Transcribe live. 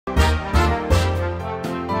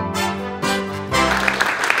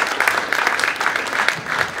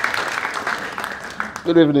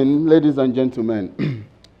Good evening, ladies and gentlemen.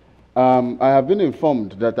 I have been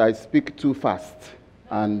informed that I speak too fast,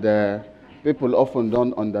 and people often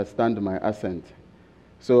don't understand my accent.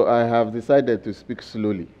 So I have decided to speak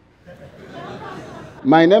slowly.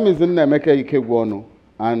 My name is Nnemeka Ikegwonu,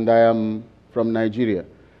 and I am from Nigeria.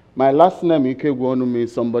 My last name, Ikegwonu,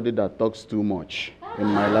 means somebody that talks too much in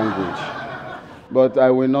my language. But I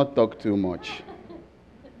will not talk too much.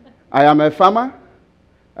 I am a farmer,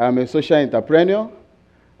 I am a social entrepreneur,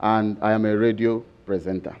 and I am a radio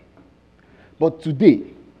presenter. But today,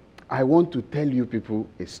 I want to tell you people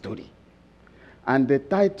a story. And the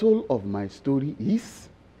title of my story is,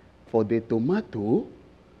 For the Tomato,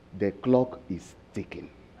 the Clock is Ticking.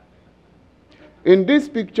 In this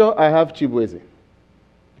picture, I have Chibueze.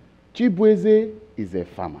 Chibueze is a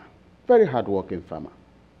farmer, very hardworking farmer.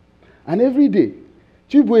 And every day,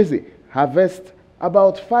 Chibueze harvests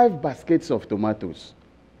about 5 baskets of tomatoes.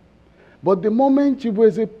 But the moment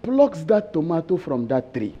Chibueze plucks that tomato from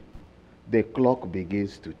that tree, the clock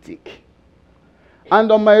begins to tick.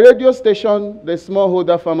 And on my radio station, the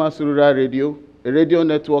Smallholder Farmers Rural Radio, a radio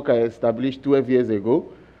network I established 12 years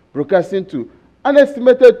ago, broadcasting to an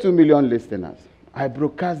estimated 2 million listeners, I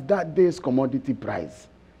broadcast that day's commodity price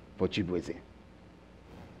for Chibueze.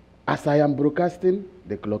 As I am broadcasting,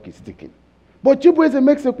 the clock is ticking. But Chibueze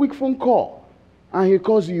makes a quick phone call, and he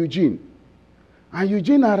calls Eugene. And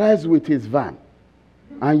Eugene arrives with his van,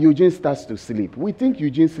 and Eugene starts to sleep. We think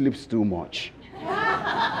Eugene sleeps too much.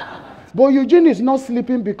 But Eugene is not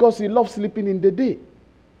sleeping because he loves sleeping in the day.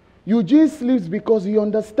 Eugene sleeps because he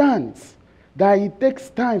understands that it takes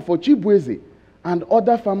time for Chibueze and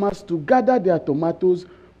other farmers to gather their tomatoes,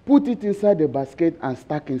 put it inside the basket, and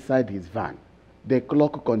stack inside his van. The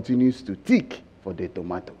clock continues to tick for the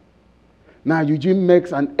tomato. Now Eugene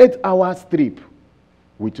makes an 8-hour trip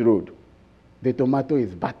with road. The tomato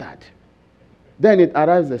is battered. Then it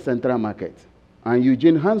arrives at the central market, and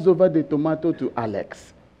Eugene hands over the tomato to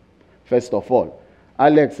Alex. First of all,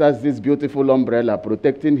 Alex has this beautiful umbrella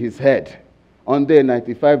protecting his head under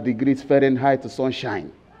 95 degrees Fahrenheit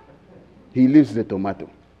sunshine. He leaves the tomato,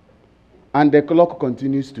 and the clock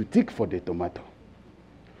continues to tick for the tomato.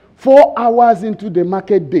 4 hours into the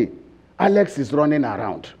market day, Alex is running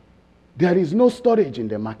around. There is no storage in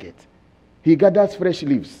the market. He gathers fresh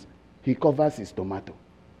leaves. He covers his tomato,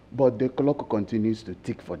 but the clock continues to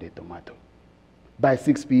tick for the tomato. By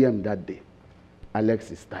 6 p.m. that day, Alex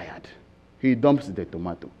is tired. He dumps the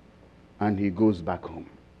tomato, and he goes back home.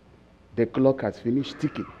 The clock has finished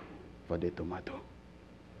ticking for the tomato.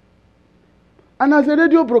 And as a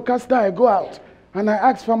radio broadcaster, I go out, and I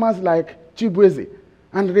ask farmers like Chibueze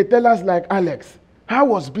and retailers like Alex, how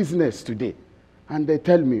was business today? And they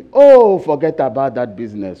tell me, oh, forget about that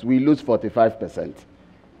business. We lose 45%.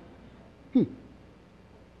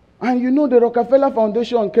 And you know, the Rockefeller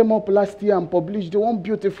Foundation came up last year and published one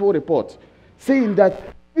beautiful report saying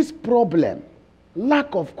that this problem,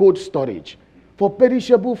 lack of cold storage for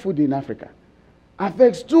perishable food in Africa,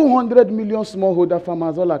 affects 200 million smallholder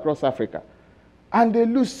farmers all across Africa. And they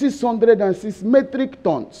lose 606 metric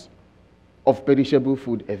tons of perishable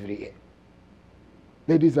food every year.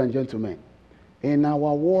 Ladies and gentlemen, in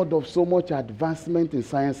our world of so much advancement in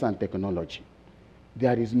science and technology,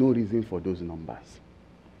 there is no reason for those numbers.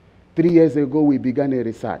 3 years ago, we began a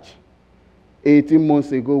research. 18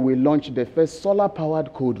 months ago, we launched the first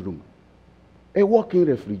solar-powered cold room, a walk-in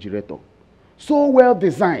refrigerator, so well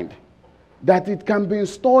designed that it can be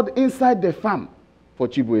installed inside the farm for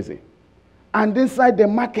Chibueze and inside the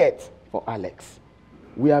market for Alex.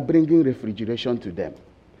 We are bringing refrigeration to them.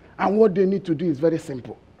 And what they need to do is very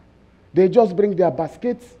simple. They just bring their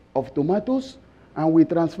baskets of tomatoes, and we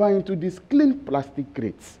transfer into these clean plastic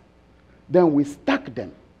crates. Then we stack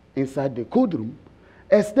them inside the cold room,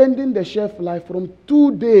 extending the shelf life from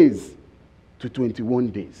 2 days to 21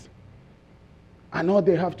 days. And all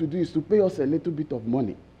they have to do is to pay us a little bit of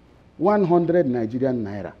money, 100 Nigerian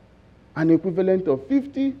naira, an equivalent of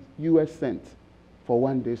 50 US cents for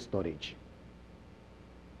 1 day storage.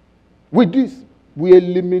 With this, we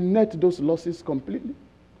eliminate those losses completely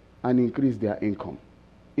and increase their income.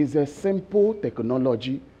 It's a simple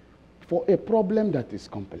technology for a problem that is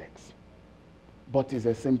complex, but it's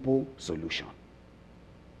a simple solution.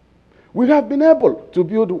 We have been able to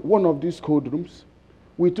build one of these cold rooms.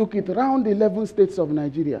 We took it around 11 states of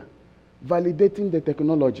Nigeria, validating the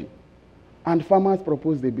technology, and farmers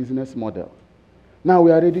proposed a business model. Now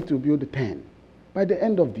we are ready to build 10 by the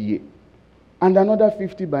end of the year, and another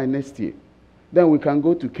 50 by next year. Then we can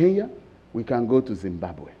go to Kenya, we can go to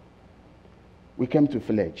Zimbabwe. We came to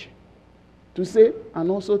Fledge to say and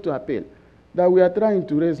also to appeal that we are trying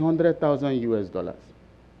to raise 100,000 US dollars.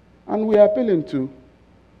 And we are appealing to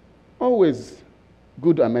always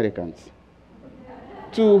good Americans,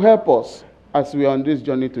 to help us as we are on this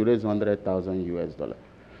journey to raise 100,000 US dollars.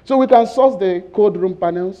 So we can source the cold room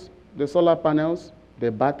panels, the solar panels,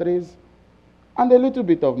 the batteries, and a little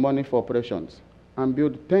bit of money for operations, and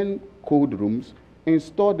build 10 cold rooms,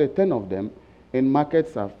 install the 10 of them in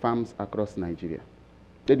markets and farms across Nigeria.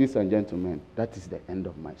 Ladies and gentlemen, that is the end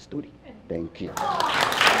of my story. Thank you.